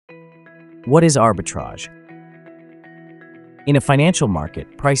What is arbitrage? In a financial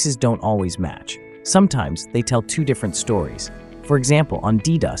market, prices don't always match. Sometimes they tell two different stories. For example, on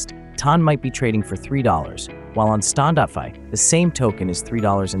DDust, TON might be trading for $3, while on Stan.fi, the same token is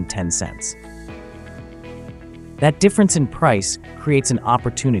 $3.10. That difference in price creates an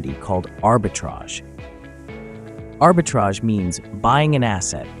opportunity called arbitrage. Arbitrage means buying an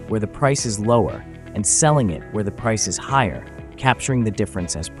asset where the price is lower and selling it where the price is higher, capturing the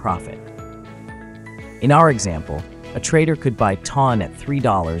difference as profit. In our example, a trader could buy TON at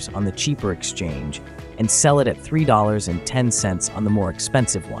 $3 on the cheaper exchange and sell it at $3.10 on the more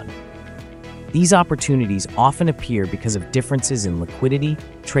expensive one. These opportunities often appear because of differences in liquidity,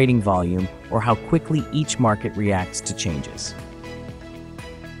 trading volume, or how quickly each market reacts to changes.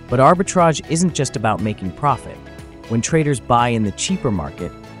 But arbitrage isn't just about making profit. When traders buy in the cheaper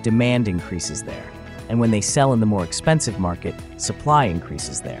market, demand increases there. And when they sell in the more expensive market, supply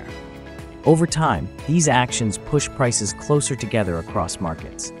increases there. Over time, these actions push prices closer together across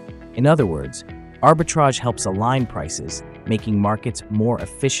markets. In other words, arbitrage helps align prices, making markets more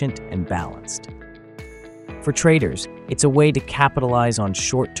efficient and balanced. For traders, it's a way to capitalize on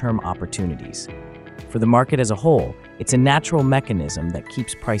short-term opportunities. For the market as a whole, it's a natural mechanism that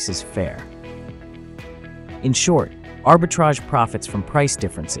keeps prices fair. In short, arbitrage profits from price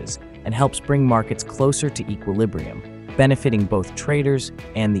differences and helps bring markets closer to equilibrium, benefiting both traders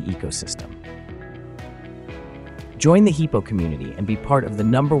and the ecosystem. Join the Hippo community and be part of the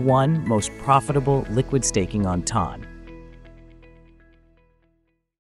 #1 most profitable liquid staking on TON.